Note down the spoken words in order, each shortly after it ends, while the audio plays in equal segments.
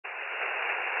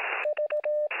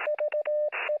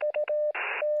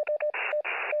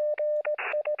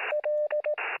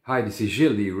Hi, this is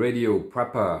Gilles, the radio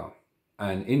prepper,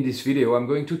 and in this video I'm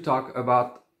going to talk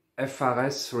about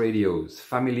FRS radios,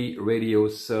 Family Radio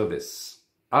Service.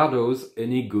 Are those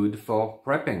any good for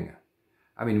prepping?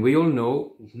 I mean, we all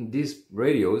know these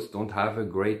radios don't have a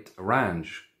great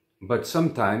range, but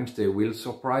sometimes they will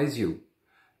surprise you,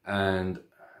 and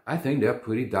I think they're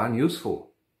pretty darn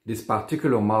useful. This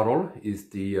particular model is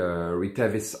the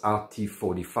Retevis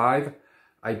RT45.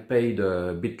 I paid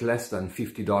a bit less than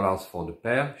 $50 for the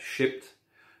pair, shipped,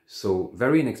 so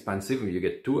very inexpensive. You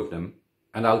get two of them,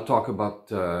 and I'll talk about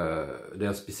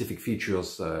their specific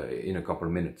features in a couple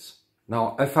of minutes.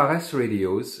 Now, FRS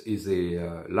Radios is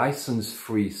a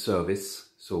license-free service,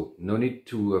 so no need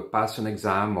to pass an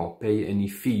exam or pay any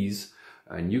fees,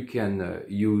 and you can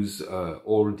use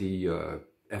all the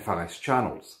FRS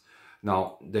channels.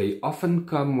 Now, they often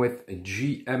come with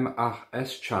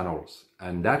GMRS channels,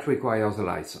 and that requires a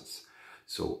license.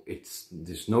 So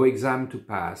there's no exam to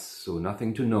pass, so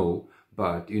nothing to know,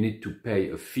 but you need to pay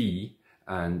a fee,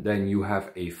 and then you have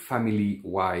a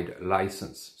family-wide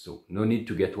license. So no need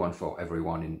to get one for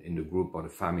everyone in the group or the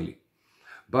family.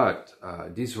 But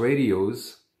these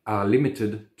radios are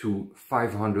limited to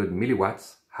 500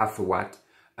 milliwatts, half a watt,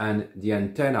 and the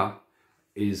antenna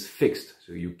is fixed,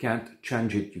 so you can't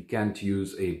change it, you can't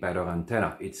use a better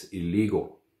antenna, it's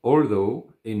illegal. Although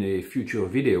in a future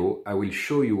video I will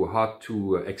show you how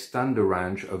to extend the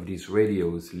range of these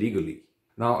radios legally.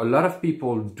 Now, a lot of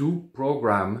people do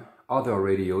program other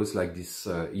radios like this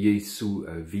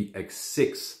Yaesu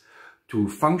VX6 to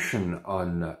function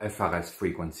on FRS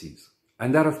frequencies,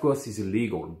 and that of course is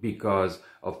illegal because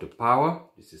of the power.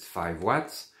 This is 5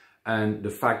 watts, and the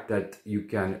fact that you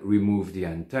can remove the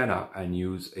antenna and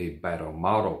use a better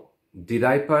model. Did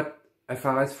I put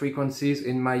FRS frequencies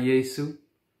in my Yaesu?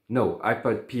 No, I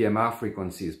put PMR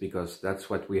frequencies because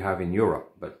that's what we have in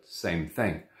Europe, but same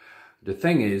thing. The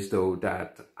thing is though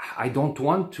that I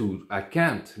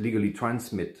can't legally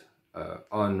transmit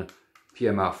on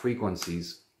PMR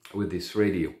frequencies with this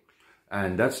radio.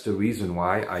 And that's the reason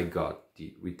why I got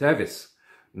the Retevis.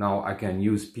 Now I can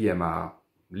use PMR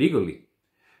legally.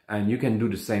 And you can do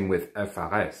the same with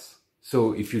FRS.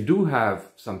 So if you do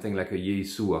have something like a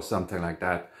Yaesu or something like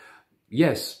that,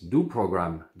 yes, do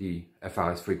program the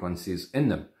FRS frequencies in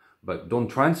them, but don't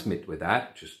transmit with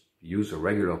that. Just use a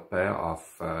regular pair of,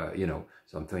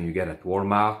 something you get at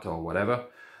Walmart or whatever.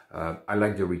 I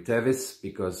like the Retevis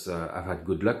because I've had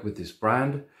good luck with this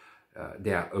brand.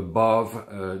 They are above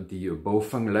the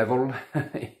Baofeng level,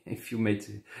 if you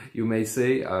may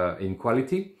say, in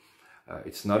quality.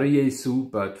 It's not a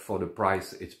Yaesu, but for the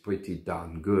price, it's pretty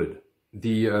darn good.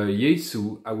 The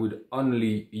Yaesu I would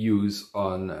only use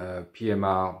on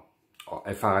PMR or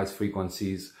FRS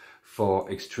frequencies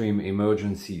for extreme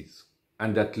emergencies.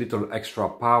 And that little extra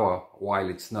power, while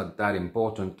it's not that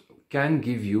important, can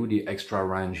give you the extra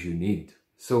range you need.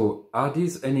 So are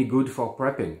these any good for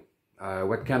prepping?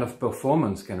 What kind of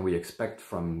performance can we expect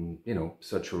from,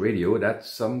 such a radio that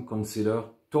some consider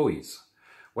toys?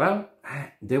 Well,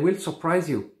 they will surprise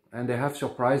you, and they have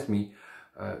surprised me.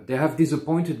 They have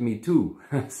disappointed me too.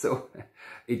 So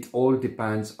it all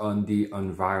depends on the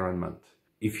environment.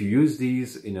 If you use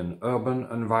these in an urban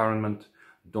environment,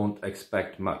 don't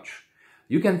expect much.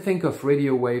 You can think of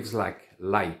radio waves like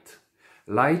light.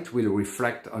 Light will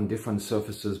reflect on different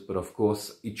surfaces, but of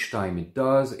course, each time it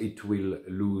does, it will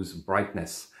lose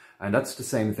brightness. And that's the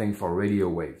same thing for radio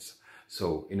waves.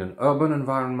 So in an urban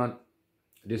environment,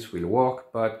 this will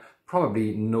work, but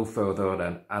probably no further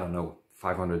than,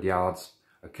 500 yards,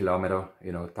 a kilometer,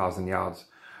 1,000 yards,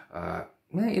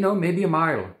 maybe a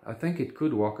mile. I think it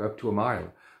could work up to a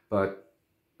mile, but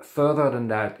further than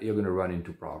that, you're going to run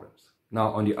into problems. Now,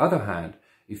 on the other hand,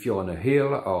 if you're on a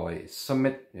hill or a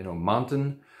summit,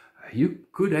 mountain, you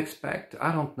could expect,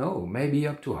 maybe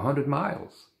up to 100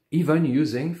 miles, even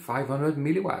using 500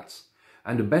 milliwatts.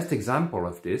 And the best example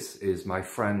of this is my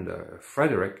friend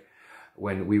Frederick.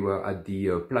 When we were at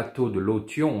the Plateau de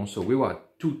l'Authion, so we were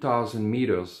at 2,000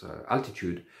 meters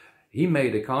altitude, he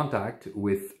made a contact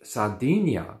with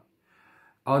Sardinia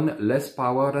on less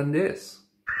power than this.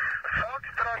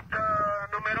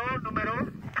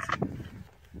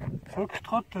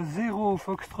 Foxtrot 0,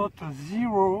 Foxtrot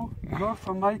 0, Golf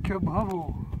Mike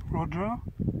Bravo, Roger.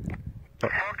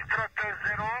 Foxtrot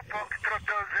 0,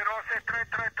 c'est très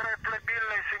faible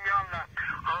les signaux.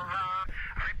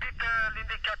 Répète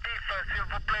l'indicatif, s'il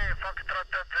vous plaît, Foxtrot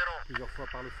 0. Plusieurs fois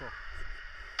par le fort.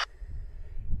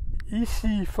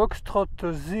 Ici,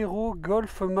 Foxtrot 0,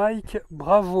 Golf Mike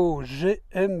Bravo,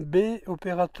 GMB,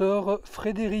 opérateur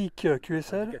Frédéric,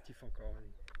 QSL.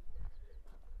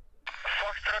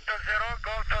 Foxtrot 0,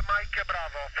 Golf Mike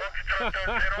Bravo. Foxtrot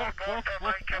 0, Golf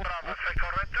Mike Bravo. C'est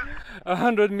correct?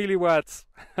 100 milliwatts.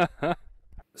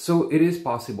 So it is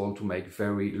possible to make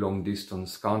very long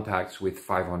distance contacts with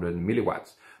 500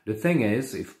 milliwatts. The thing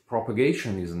is, if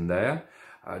propagation isn't there,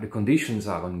 the conditions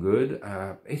aren't good,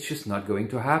 it's just not going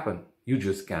to happen. You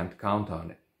just can't count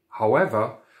on it.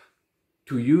 However,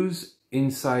 to use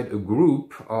inside a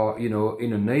group or, you know,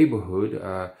 in a neighborhood,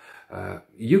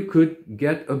 you could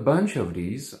get a bunch of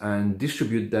these and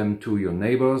distribute them to your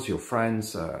neighbors, your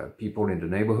friends, people in the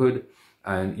neighborhood.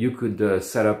 And you could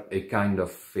set up a kind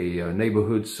of a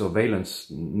neighborhood surveillance,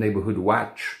 neighborhood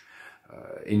watch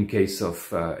in case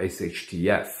of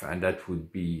SHTF, and that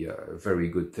would be a very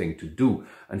good thing to do.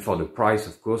 And for the price,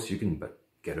 of course, you can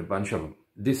get a bunch of them.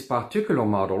 This particular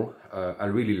model I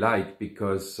really like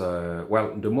because,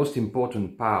 well, the most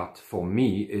important part for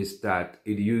me is that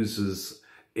it uses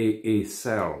AA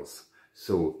cells.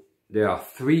 So there are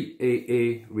 3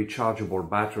 AA rechargeable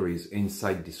batteries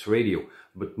inside this radio,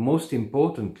 but most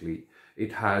importantly,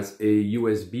 it has a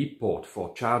USB port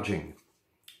for charging.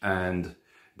 And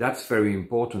that's very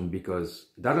important because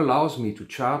that allows me to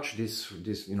charge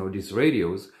these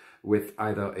radios with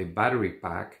either a battery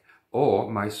pack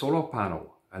or my solar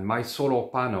panel. And my solar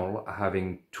panel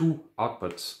having 2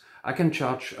 outputs, I can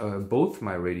charge both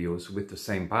my radios with the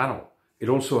same panel. It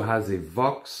also has a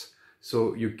Vox,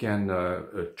 so you can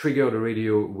trigger the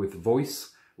radio with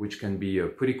voice, which can be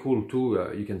pretty cool too.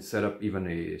 You can set up even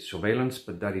a surveillance,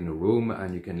 put that in a room,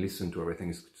 and you can listen to everything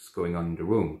that's going on in the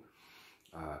room.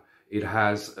 It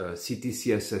has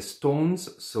CTCSS tones,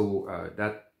 so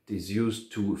that is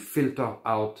used to filter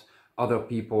out other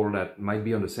people that might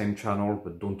be on the same channel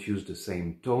but don't use the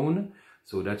same tone,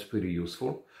 so that's pretty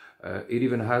useful. It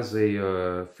even has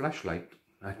a flashlight,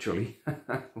 actually,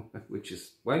 which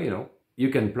is, well, you know, you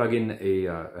can plug in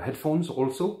a headphones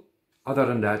also. Other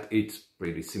than that, it's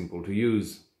pretty simple to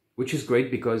use, which is great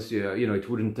because, you know, it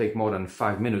wouldn't take more than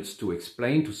 5 minutes to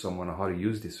explain to someone how to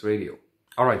use this radio.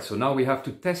 Alright, so now we have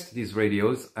to test these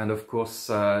radios, and of course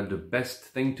the best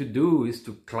thing to do is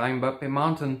to climb up a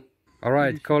mountain.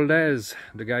 Alright, Coldez,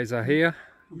 the guys are here,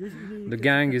 the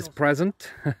gang is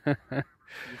present,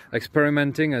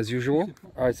 experimenting as usual.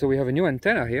 Alright, so we have a new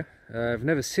antenna here, I've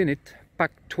never seen it,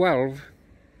 Pack 12.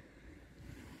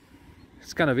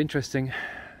 It's kind of interesting.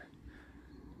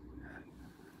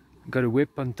 Got a whip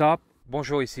on top.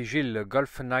 Bonjour, ici Gilles,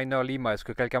 Golf 9 Lima, est-ce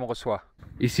que quelqu'un me reçoit?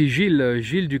 Ici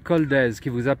Gilles du Coldez, qui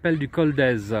vous appelle du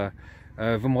Coldez.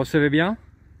 Vous me recevez bien?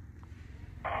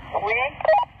 Oui.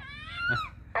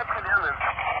 Très bien même.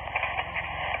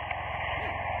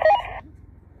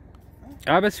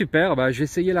 Ah bah super, bah, j'ai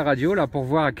essayé la radio là pour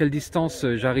voir à quelle distance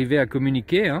j'arrivais à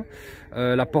communiquer, hein,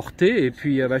 la portée, et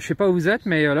puis bah, je sais pas où vous êtes,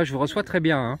 mais là je vous reçois très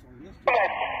bien. Hein.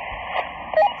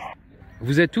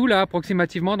 Vous êtes où là,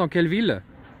 approximativement, dans quelle ville?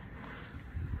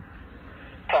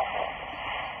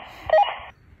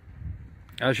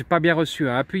 Ah, j'ai pas bien reçu,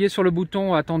 hein. Appuyez sur le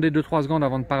bouton, attendez 2-3 secondes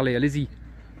avant de parler, allez-y.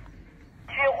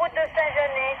 Je suis route de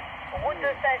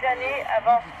Saint-Janet, à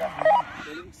Vence.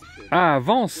 Ah,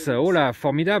 Vence, oh là,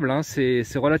 formidable, hein. C'est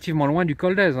relativement loin du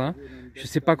Coldez, hein. Je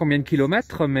sais pas combien de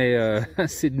kilomètres, mais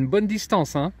c'est une bonne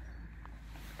distance, hein.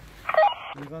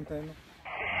 Une vingtaine.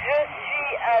 Je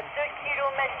suis à 2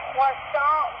 km 300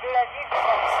 de la ville de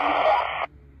Vence.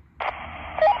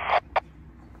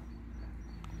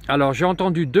 Alors, j'ai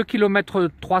entendu 2 km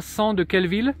 300 de quelle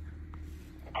ville?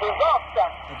 De Vence.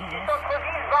 Du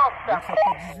centre-ville Vence. Ça fait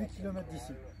 18 km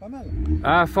d'ici. Pas mal.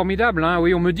 Ah, formidable, hein.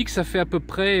 Oui, on me dit que ça fait à peu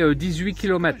près 18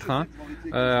 km. Hein.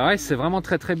 Ouais, c'est vraiment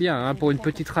très très bien, hein, pour une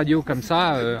petite radio comme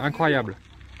ça, incroyable.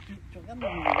 Super,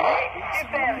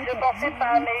 je pensais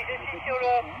pas, mais je suis sur le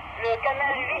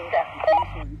canal 8.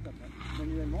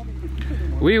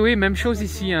 Oui, oui, même chose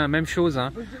ici, hein, même chose.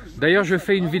 Hein. D'ailleurs, je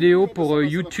fais une vidéo pour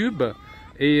YouTube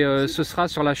et ce sera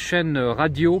sur la chaîne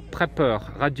Radio Prepper,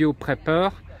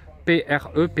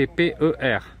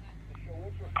 P-R-E-P-P-E-R.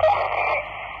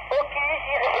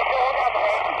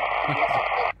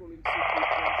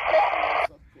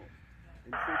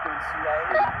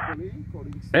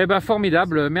 Eh ben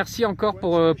formidable, merci encore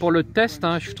pour le test,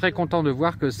 hein. Je suis très content de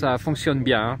voir que ça fonctionne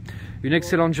bien. Hein. Une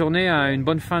excellente journée, hein, une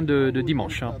bonne fin de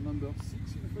dimanche. Hein. Bonne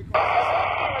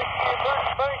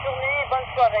journée, bonne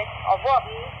soirée. Au revoir.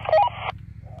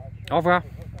 Au revoir.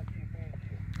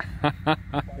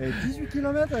 18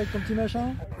 km avec ton petit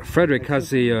machin. Frederick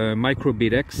has a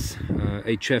microbeat X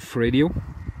HF radio,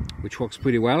 which works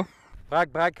pretty well. Brag,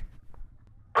 brag.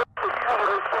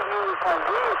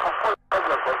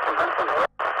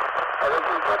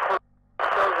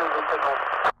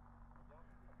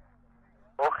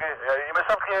 Ok, il me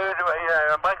semble qu'il y a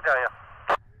un break derrière.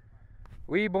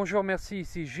 Oui, bonjour, merci.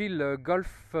 Ici Gilles,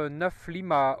 Golf 9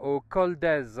 Lima au Col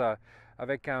d'Aise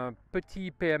avec un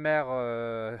petit PMR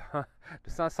de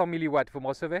 500 milliwatts. Vous me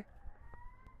recevez?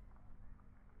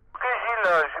 Ok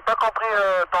Gilles, j'ai pas compris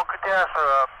ton QTH.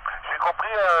 J'ai compris,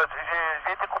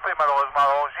 j'ai été coupé malheureusement.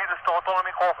 Alors Gilles, je te retourne le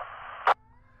micro.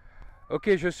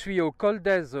 Ok, je suis au Col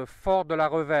d'Aise, Fort de la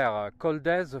Revers. Col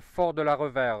d'Aise, Fort de la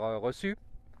Revers. Reçu?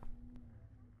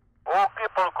 Ok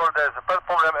pour le col d'Aise, pas de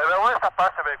problème. Eh ben ouais, ça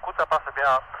passe, eh ben écoute, ça passe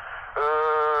bien.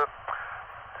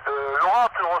 Laurent,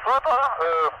 tu le reçois toi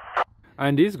là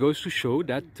And this goes to show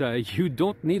that you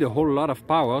don't need a whole lot of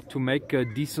power to make a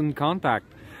decent contact.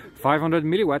 500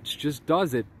 milliwatts just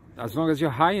does it, as long as you're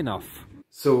high enough.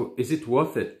 So is it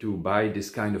worth it to buy this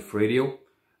kind of radio?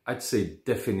 I'd say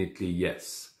definitely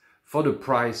yes. For the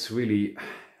price, really,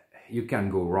 you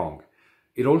can't go wrong.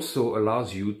 It also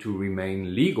allows you to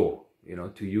remain legal, you know,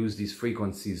 to use these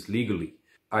frequencies legally.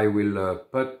 I will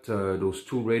put those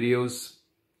two radios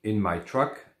in my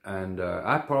truck, and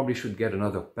I probably should get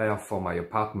another pair for my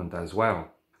apartment as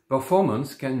well.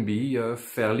 Performance can be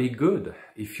fairly good.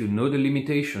 If you know the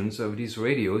limitations of these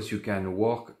radios, you can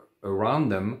work around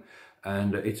them,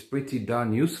 and it's pretty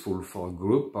darn useful for a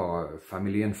group or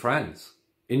family and friends.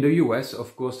 In the US,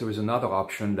 of course, there is another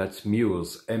option, that's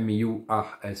MURS,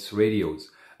 M-U-R-S radios,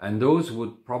 and those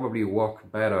would probably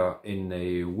work better in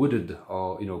a wooded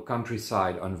or, you know,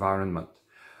 countryside environment.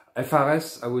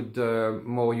 FRS I would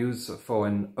more use for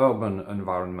an urban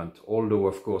environment, although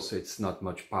of course it's not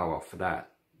much power for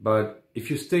that. But if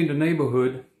you stay in the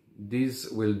neighborhood, these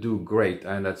will do great,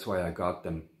 and that's why I got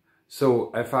them.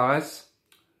 So FRS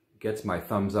gets my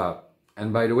thumbs up.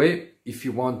 And by the way, if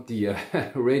you want the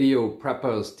Radio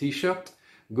Preppers t-shirt,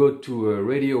 go to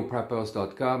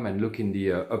radiopreppers.com and look in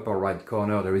the upper right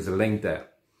corner, there is a link there.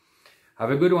 Have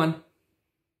a good one.